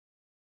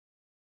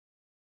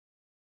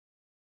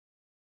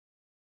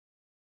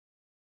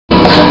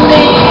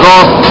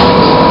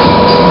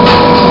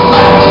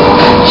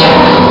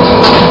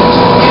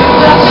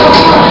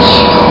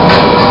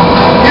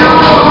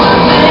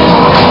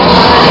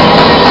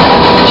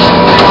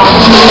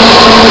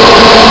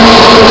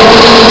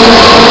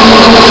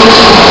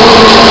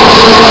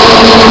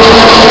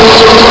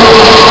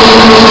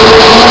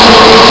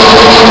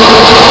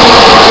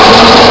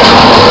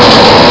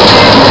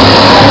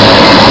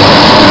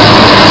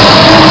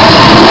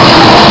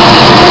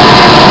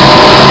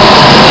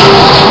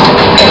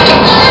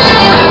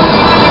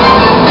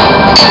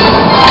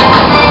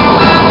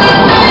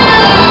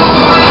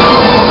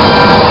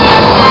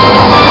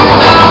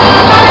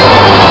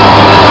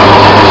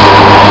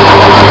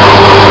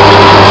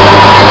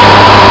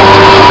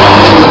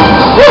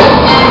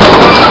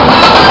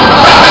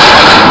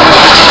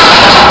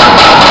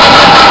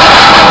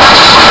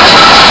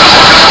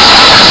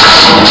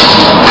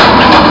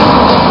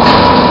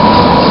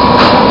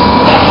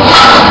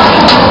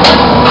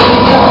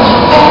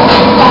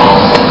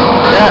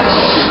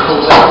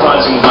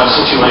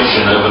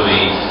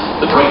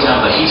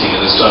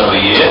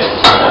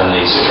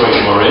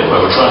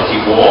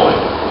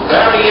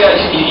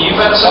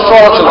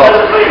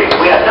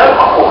We had no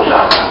hot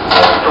water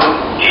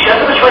from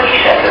December the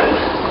 22nd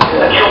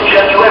until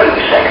January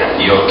the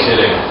 2nd. You're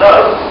kidding.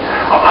 No.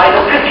 I paid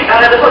them £50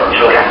 a month to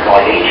look after my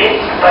heating.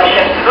 They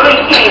sent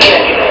 3 guinea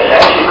engineers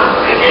out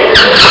to fix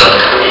it.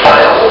 So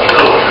I walked the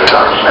door through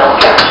and smelled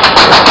gas.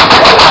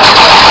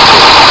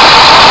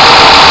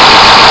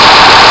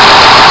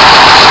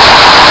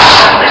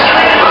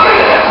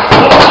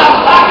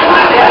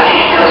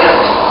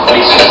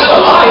 He's still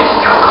alive.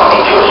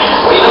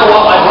 Well, you know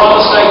what? I'd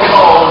rather stay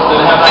calm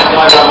than have that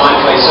guy around my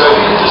place. So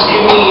if you could just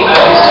give me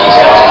his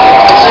details,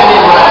 send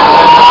him around.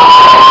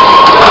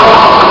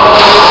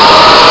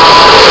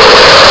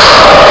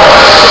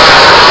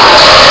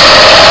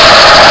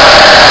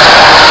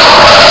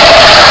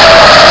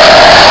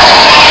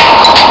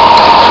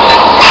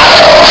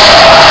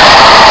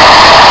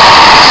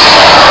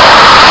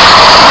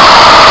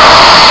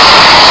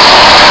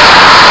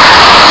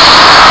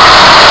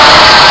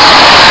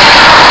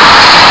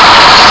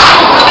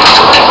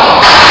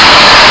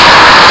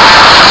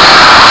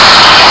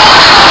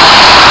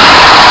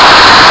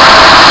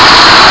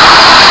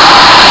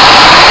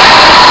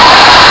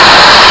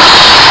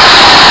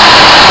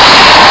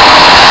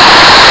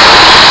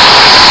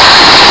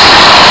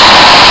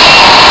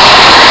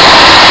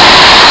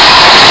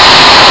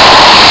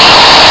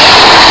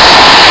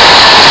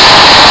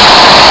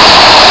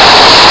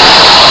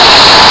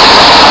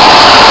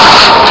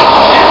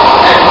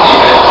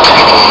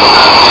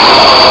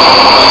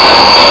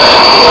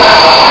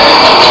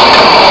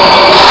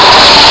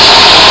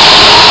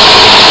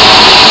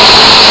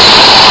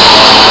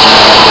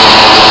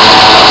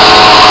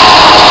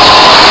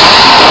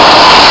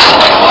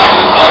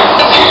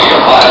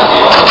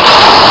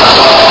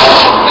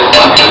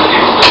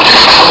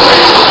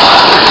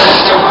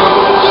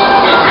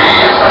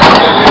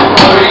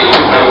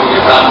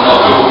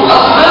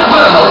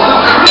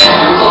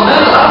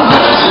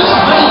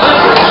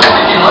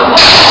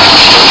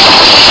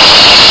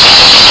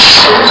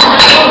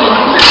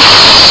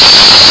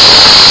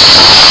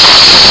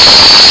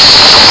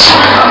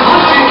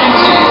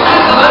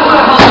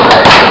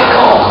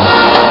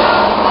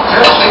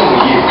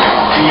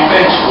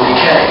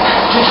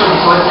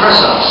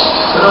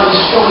 But are you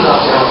strong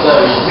enough to help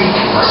those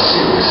weakened by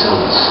serious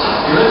illness?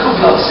 Your local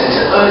blood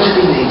centre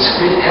urgently needs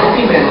fit,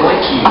 healthy men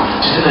like you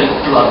to donate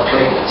blood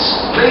platelets.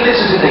 Platelets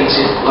are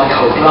donated like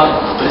whole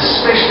blood, but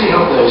especially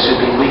help those who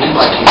have been weakened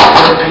by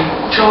chemotherapy,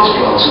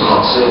 transplants and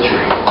heart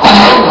surgery.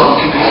 Anyone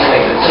can be a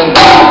platelet donor,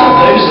 and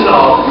those that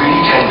are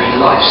really can be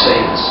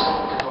lifesavers.